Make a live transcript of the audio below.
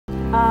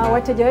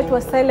Wateja wetu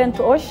wa Silent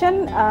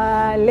Ocean,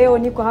 leo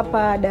niko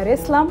hapa Dar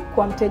es Salaam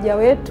kwa mteja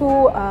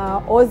wetu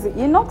OZ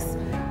INOX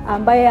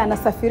ambaye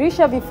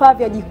anasafirisha vifaa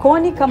vya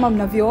jikoni. Kama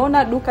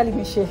mnavyoona duka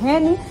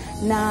limesheheni,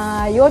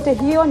 na yote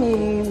hiyo ni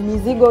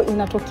mizigo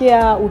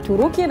inatokea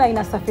Uturuki na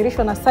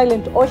inasafirishwa na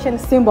Silent Ocean,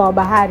 Simba wa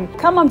Bahari.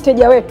 Kama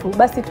mteja wetu,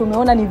 basi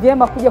tumeona ni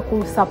vyema kuja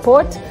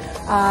kusupport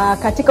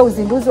katika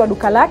uzinduzi wa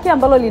duka lake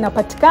ambalo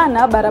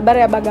linapatikana barabara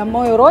ya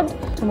Bagamoyo Road.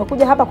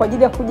 Tumekuja hapa kwa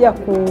ajili ya kuja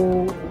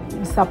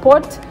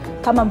kusupport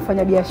kama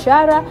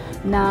mfanyabiashara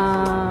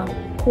na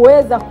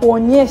kuweza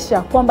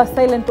kuonyesha kwamba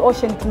Silent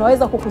Ocean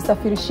tunaweza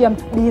kukusafirishia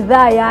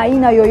bidhaa ya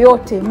aina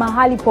yoyote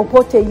mahali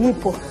popote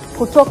ilipo,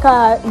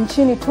 kutoka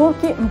nchini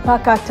Turki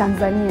mpaka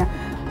Tanzania.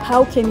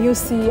 How can you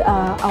see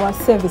our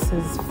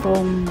services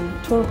from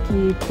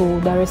Turkey to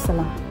Dar es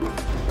Salaam?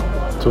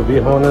 To be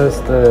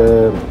honest,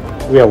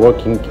 we are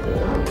working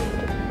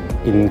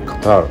in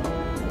Qatar.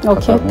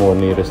 Okay. Qatar more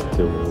nearest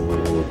to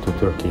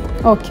Turkey.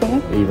 Okay.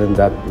 Even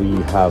that we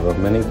have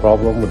many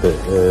problems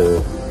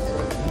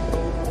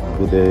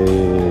with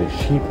the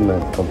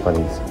shipment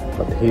companies,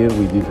 but here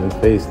we didn't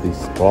face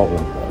this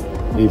problem.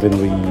 Even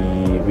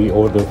we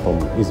order from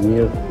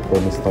Izmir,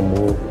 from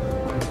Istanbul,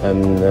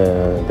 and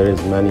there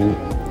is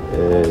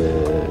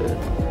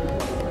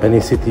many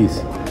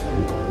cities.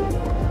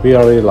 We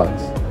are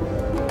relaxed.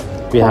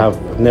 We have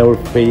never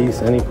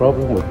faced any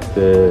problem with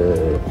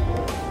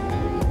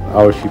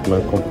our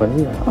shipment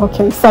company.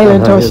 Okay,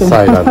 Silent Ocean.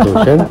 Silent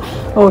Ocean.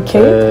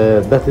 Okay.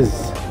 That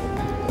is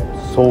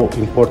so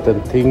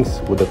important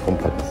things with the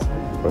companies.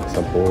 For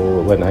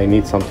example, when I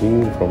need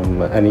something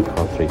from any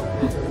country,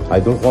 I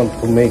don't want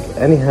to make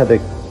any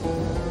headache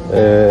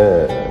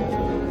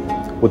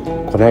with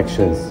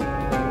connections.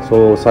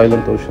 So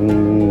Silent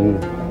Ocean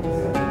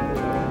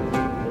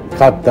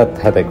cut that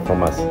headache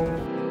from us.